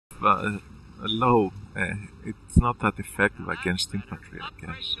low. It's not that effective against infantry, I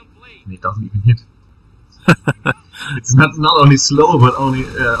guess. And it doesn't even hit. It's not only slow, but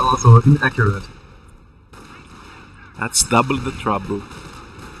also inaccurate. That's double the trouble.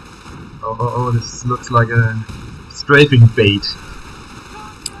 Oh, this looks like a strafing bait.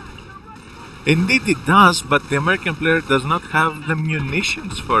 Indeed it does, but the American player does not have the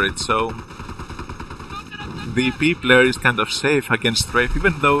munitions for it, so the P player is kind of safe against strafe,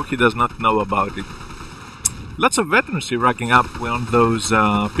 even though he does not know about it. Lots of veterancy racking up on those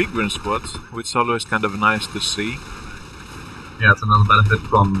Pigwin squads, which is always kind of nice to see. Yeah, it's another benefit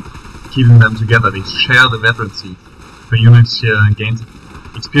from keeping them together. They share the veterancy. The unit gains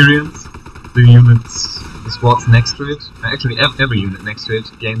experience. The squads next to it, actually every unit next to it,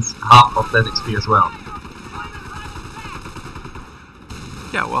 gains half of that XP as well.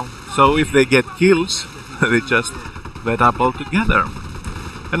 Yeah, well, so if they get kills, they just vet up all together.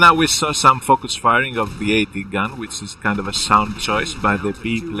 And now we saw some focus firing of the AT gun, which is kind of a sound choice by the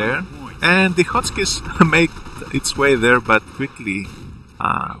P player. And the hotskis make its way there, but quickly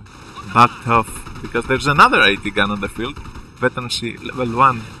backed off, because there's another AT gun on the field, veterancy level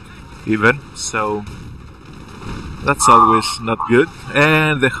 1 even, so that's always not good.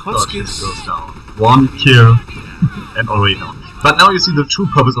 And the hotskis goes down. One kill and already down. But now you see the true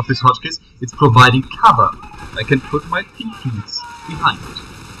purpose of this hotskis. It's providing cover. I can put my PPs behind it.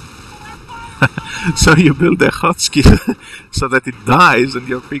 So you build a hotkey so that it dies and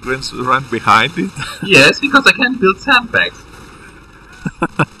your pigwins run behind it? Yes, because I can't build sandbags.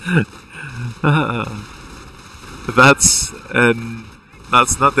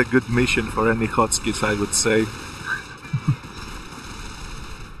 That's not a good mission for any hotskis, I would say.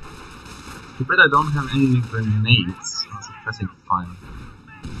 Too bad I don't have any grenades. That's a pressing fire.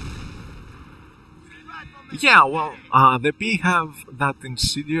 Yeah, well, the P have that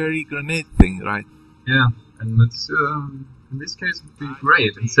incendiary grenade thing, right? Yeah, and it's in this case would be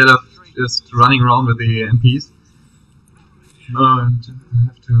great. Instead of just running around with the MPs, and I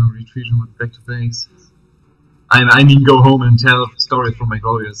have to retreat back to base. I mean, go home and tell stories from my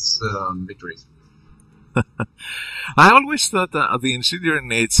glorious victories. I always thought the incendiary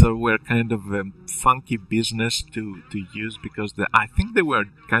grenades were kind of a funky business to use, because I think they were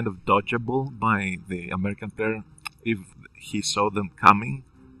kind of dodgeable by the American player if he saw them coming.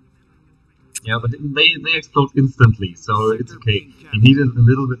 Yeah, but they explode instantly, so it's okay. You need a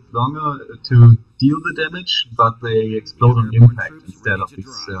little bit longer to deal the damage, but they explode on impact instead of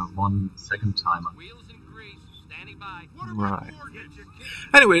this 1 second timer. Right.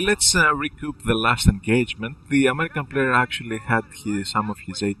 Anyway, let's recoup the last engagement. The American player actually had some of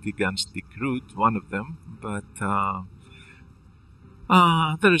his AT guns decrewed, one of them, but the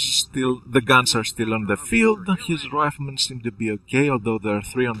guns are still on the field. His riflemen seem to be okay, although there are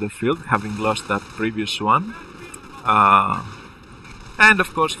 3 on the field, having lost that previous one. And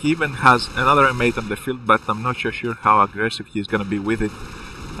of course he even has another M8 on the field, but I'm not so sure how aggressive he's going to be with it,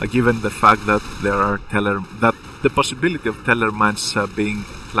 given the fact that the possibility of teller mines being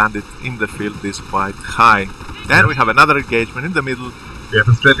planted in the field is quite high. And we have another engagement in the middle. You have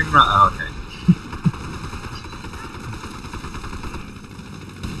a strafing run? Oh, okay.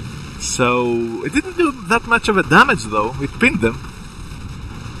 So it didn't do that much of a damage though, it pinned them.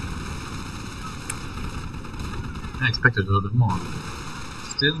 I expected a little bit more.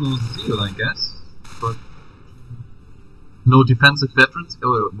 Still no zeal, I guess, but no defensive veterans.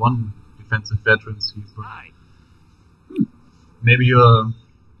 Oh, 1 defensive veterans. Maybe your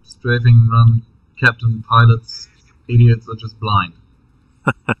strafing run captain pilots, idiots, are just blind.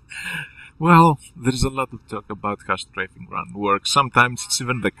 Well, there's a lot of talk about how strafing run works. Sometimes it's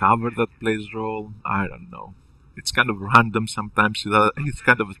even the cover that plays role. I don't know. It's kind of random sometimes. It's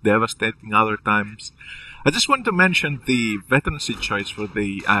kind of devastating other times. I just want to mention the veterancy choice for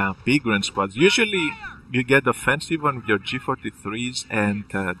the Pigwin squads. Usually you get offensive on your G43s and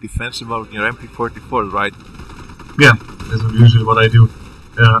defensive on your MP44, right? Yeah, that's usually what I do.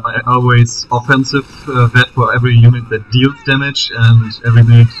 I always offensive vet for every unit that deals damage, and every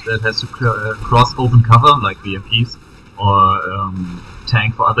unit that has to cross open cover, like the MPs, or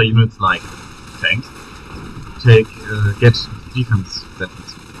tank for other units like tanks, get defense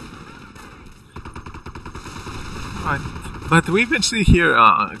veterans. Right. But we even see here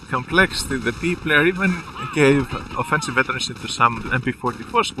complexity. The P player even gave offensive veterancy to some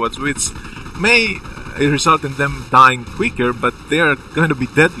MP44 squads, which may result in them dying quicker, but they are going to be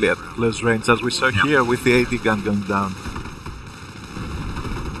deadly at close range, as we saw here with the AT gun going down.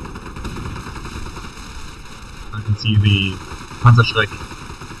 I can see the Panzerschreck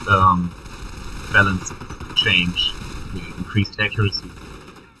balance change, the increased accuracy.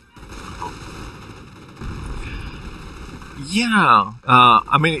 Yeah,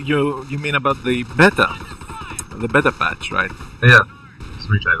 I mean, you mean about the beta patch, right? Yeah, it's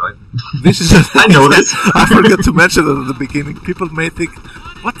retry, right? This is I know this. I forgot to mention it at the beginning. People may think,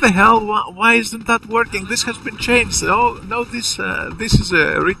 "What the hell? Why isn't that working? This has been changed." Oh no, this is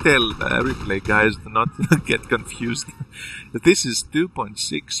a retail replay, guys. Do not get confused. This is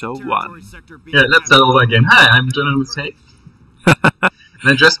 2.601. Yeah, let's start over again. Hi, I'm GeneralMistake. And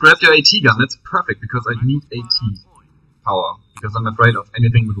I just grabbed your AT gun. That's perfect because I need AT power because I'm afraid of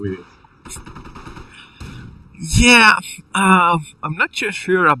anything with wheels. Yeah, I'm not too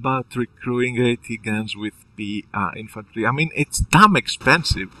sure about recruiting AT guns with infantry. I mean, it's damn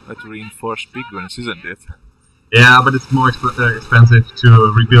expensive to reinforce big guns, isn't it? Yeah, but it's more expensive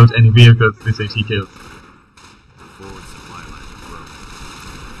to rebuild any vehicles this AT kills.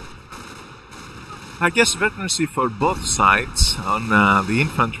 I guess veterancy for both sides on the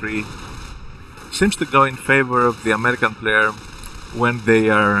infantry seems to go in favor of the American player when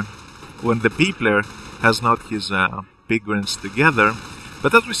the P player has not his big guns together.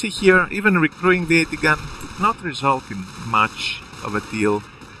 But as we see here, even recruiting the AT gun did not result in much of a deal.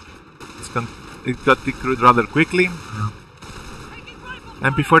 It got recruited rather quickly. Yeah.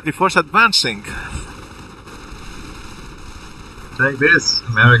 MP44's advancing. Take this,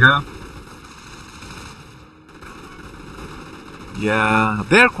 America. Yeah,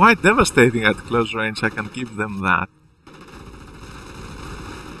 they're quite devastating at close range, I can give them that.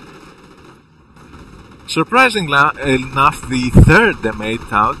 Surprisingly enough, the third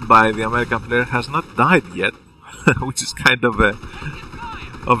M8 out by the American player has not died yet, which is kind of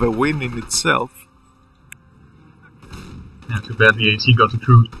a win in itself. Yeah, too bad the AT got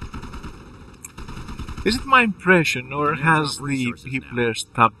recruited. Is it my impression, or has the P player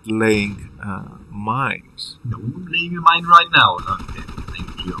stopped laying mines? No, I'm laying a mine right now. Okay,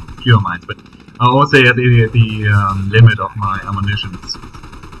 laying pure mines, but I also at the limit of my ammunition.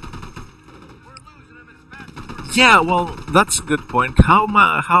 Yeah, well, that's a good point.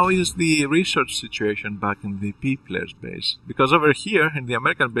 How is the research situation back in the P player's base? Because over here in the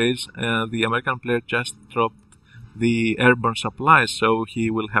American base, the American player just dropped the airborne supplies, so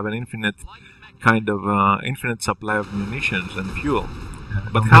he will have an infinite supply of munitions and fuel. Yeah,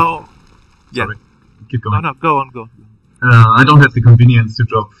 but how? Yeah. Sorry. Keep going. No, go on. I don't have the convenience to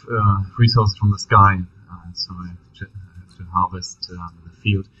drop resources from the sky, so I have to harvest the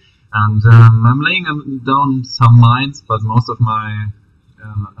field. And I'm laying down some mines, but most of my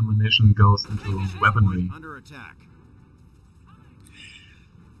ammunition goes into weaponry. Under attack.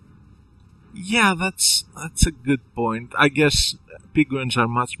 Yeah, that's a good point. I guess Piguans are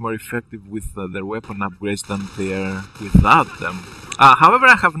much more effective with their weapon upgrades than they are without them. However,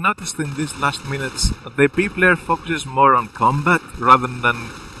 I have noticed in these last minutes the P player focuses more on combat rather than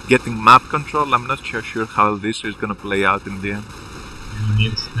getting map control. I'm not sure how this is going to play out in the end. You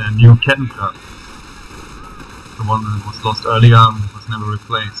need a new Kettenkraft. The one that was lost earlier was never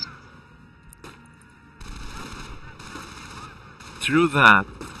replaced. True that.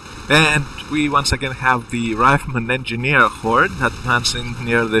 And we once again have the Rifleman Engineer Horde advancing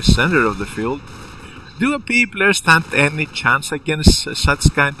near the center of the field. Do a P player stand any chance against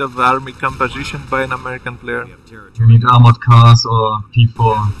such kind of army composition by an American player? You need armored cars or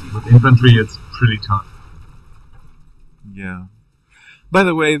P4. With infantry it's pretty tough. Yeah. By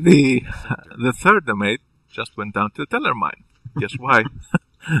the way, the third M8 just went down to Tellermine. Guess why?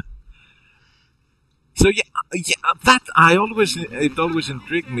 So yeah, that it always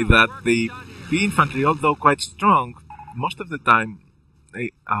intrigued me that the infantry, although quite strong, most of the time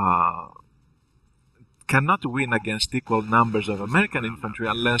they cannot win against equal numbers of American infantry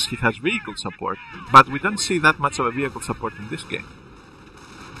unless he has vehicle support. But we don't see that much of a vehicle support in this game.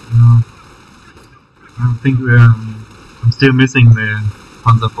 No, I think I'm still missing the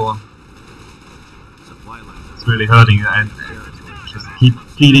Panzer IV. It's really hurting. I just keep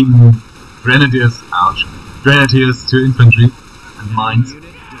feeding grenadiers, grenadiers to infantry and mines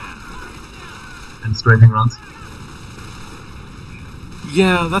and strafing runs.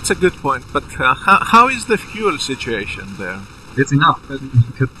 Yeah, that's a good point. But how is the fuel situation there? It's enough. I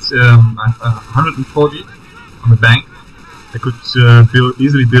have 140 on the bank. I could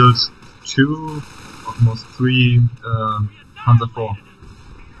easily build 2, almost 3 Panzer IV.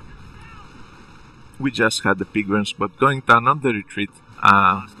 We just had the Pigrams, but going down on the retreat,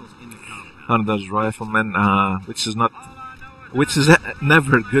 on those riflemen, which is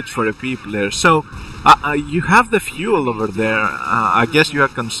never good for a P player. So you have the fuel over there. I guess you are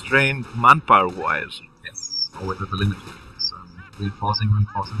constrained manpower wise. Yes, always at the limit. So reinforcing.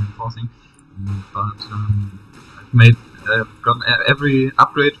 But I've gotten every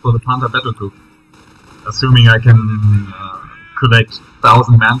upgrade for the Panther battle group. assuming I can collect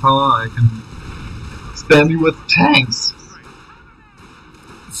 1,000 manpower, I can spam you with tanks.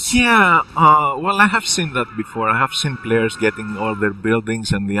 Yeah, well, I have seen that before. I have seen players getting all their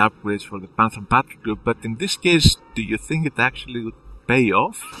buildings and the upgrades for the Panther Battle Group, but in this case, do you think it actually would pay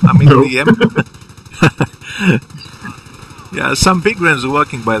off? I mean, No. Yeah, some big guns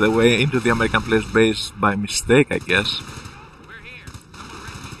walking, by the way, into the American player's base by mistake, I guess.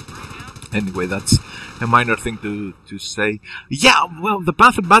 Anyway, that's a minor thing to say. Yeah, well, the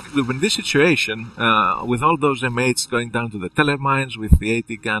Panther Battle Group in this situation, with all those M8s going down to the telemines, with the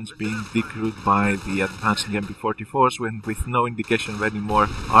 80 guns being decrewed by the advancing MP44s, with no indication of any more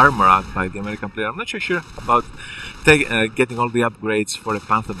armor out by the American player. I'm not so sure about getting all the upgrades for a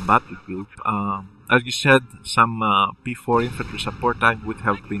Panther Battle Group. As you said, some P4 infantry support tank would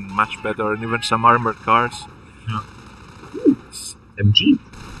have been much better, and even some armored cars. Yeah. MG.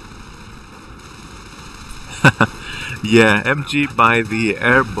 Yeah, MG by the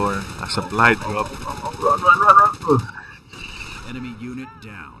airborne, a supply drop. Run. Enemy unit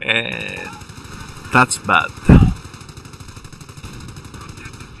down. And that's bad.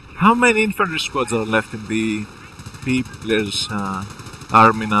 How many infantry squads are left in the P player's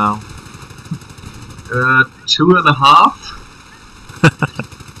army now?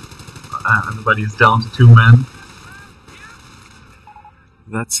 2.5. Everybody's down to 2 men.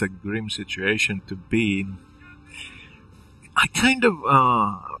 That's a grim situation to be in. I kind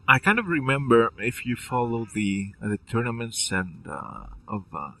of remember, if you follow the tournaments and of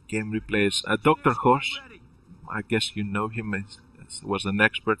game replays, Dr. Horse, I guess you know him, was an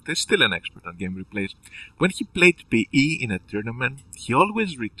expert, is still an expert on game replays. When he played PE in a tournament, he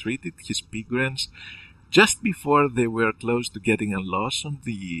always retreated his P-grants just before they were close to getting a loss on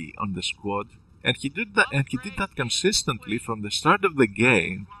the squad. And he did that consistently from the start of the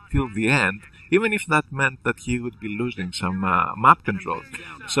game till the end, even if that meant that he would be losing some map control.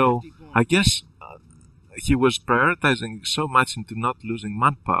 So I guess he was prioritizing so much into not losing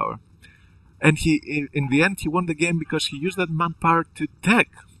manpower. And in the end, he won the game because he used that manpower to tech.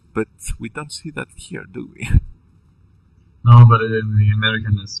 But we don't see that here, do we? No, but the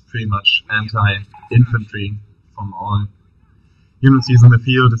American is pretty much anti-infantry from all units in the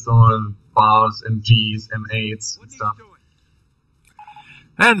field. It's all bars, MGs, M8s, and stuff.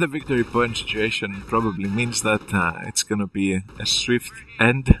 And the victory point situation probably means that it's going to be a swift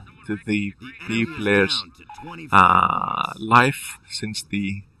end to the P player's life, since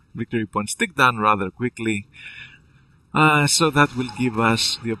the victory points tick down rather quickly. So that will give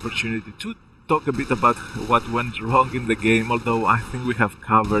us the opportunity to talk a bit about what went wrong in the game, although I think we have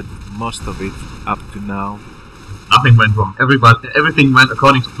covered most of it up to now. Nothing went wrong. Everything went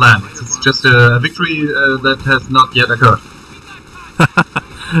according to plan. It's just a victory that has not yet occurred.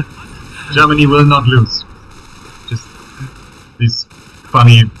 Germany will not lose. Just these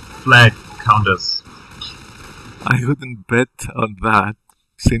funny flag counters. I wouldn't bet on that,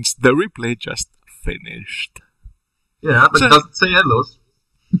 since the replay just finished. Yeah, but it doesn't say hellos.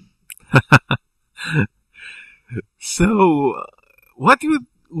 So, what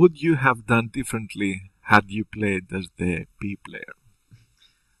would you have done differently had you played as the P player?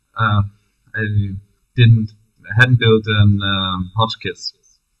 I hadn't built an Hotchkiss.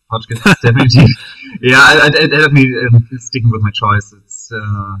 Hotchkiss is definitely. Yeah, I'd definitely sticking with my choice. It's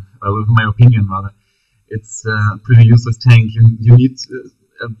with my opinion rather. It's a pretty useless tank. You need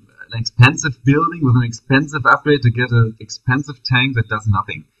an expensive building with an expensive upgrade to get an expensive tank that does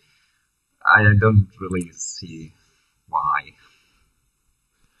nothing. I don't really see why.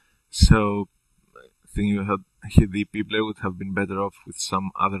 So, I think the P player would have been better off with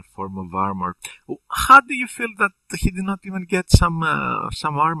some other form of armor. How do you feel that he did not even get some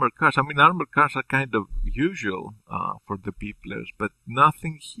armor cars? I mean, armor cars are kind of usual for the P players, but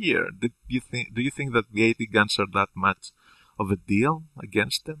nothing here. Do you think that the 80 guns are that much of a deal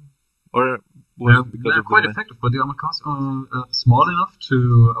against them? Or they're quite effective, but the armor cars are small enough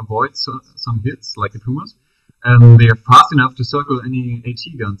to avoid some hits, like the Pumas, and they are fast enough to circle any AT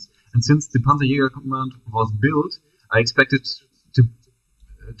guns. And since the Panzerjäger command was built, I expected to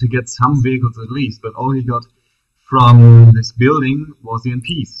get some vehicles at least, but all he got from this building was the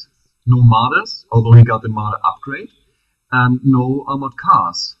MPs. No Marders, although he got the Marder upgrade, and no armored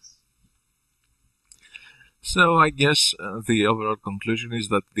cars. So I guess the overall conclusion is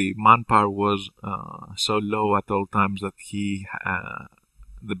that the manpower was so low at all times that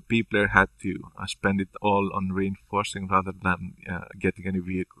the B player had to spend it all on reinforcing rather than getting any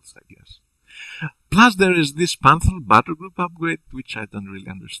vehicles, I guess. Plus there is this Panther Battle Group upgrade, which I don't really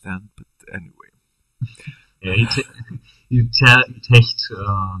understand, but anyway. Yeah, you techt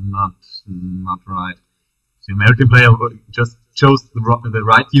not right. The American player just chose the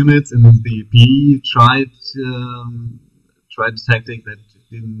right units, and the PE tried a tactic that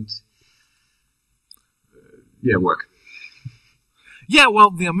didn't work. Yeah,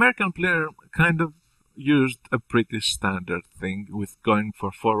 well, the American player kind of used a pretty standard thing with going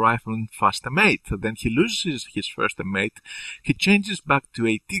for 4 rifle and fast M8. Then he loses his first M8. He changes back to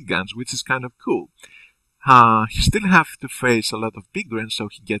AT guns, which is kind of cool. He still have to face a lot of big range, so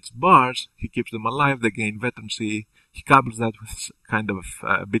he gets bars, he keeps them alive, they gain veterancy, he couples that with kind of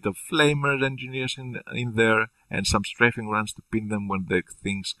a bit of flamer engineers in there, and some strafing runs to pin them when the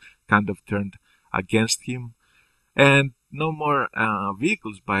things kind of turned against him. And no more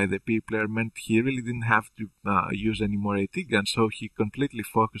vehicles by the P player meant he really didn't have to use any more AT guns, so he completely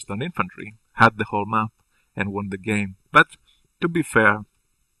focused on infantry, had the whole map, and won the game. But to be fair,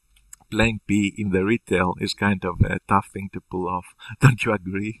 playing P in the retail is kind of a tough thing to pull off. Don't you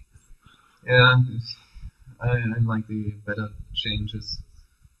agree? Yeah, I like the beta changes.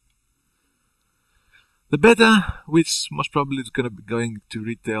 The beta, which most probably is going to be going to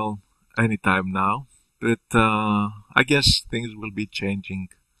retail anytime now, but I guess things will be changing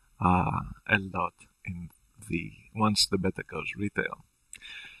a lot once the beta goes retail.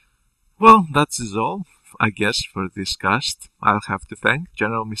 Well, that is all, I guess, for this cast. I'll have to thank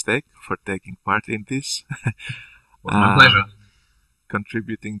GeneralMistake for taking part in this. Well, my pleasure.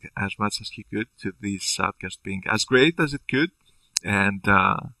 Contributing as much as he could to this shoutcast being as great as it could. And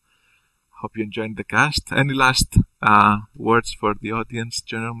hope you enjoyed the cast. Any last words for the audience,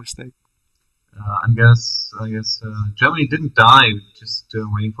 GeneralMistake? I guess Germany didn't die, just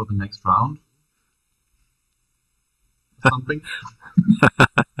waiting for the next round. Something.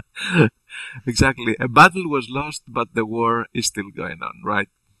 Exactly. A battle was lost, but the war is still going on, right?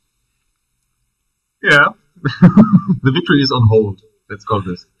 Yeah. The victory is on hold. Let's call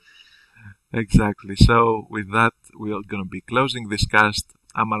this. Exactly. So with that, we are going to be closing this cast.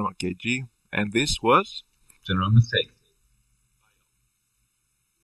 I'm Arman KG, and this was GeneralMistake.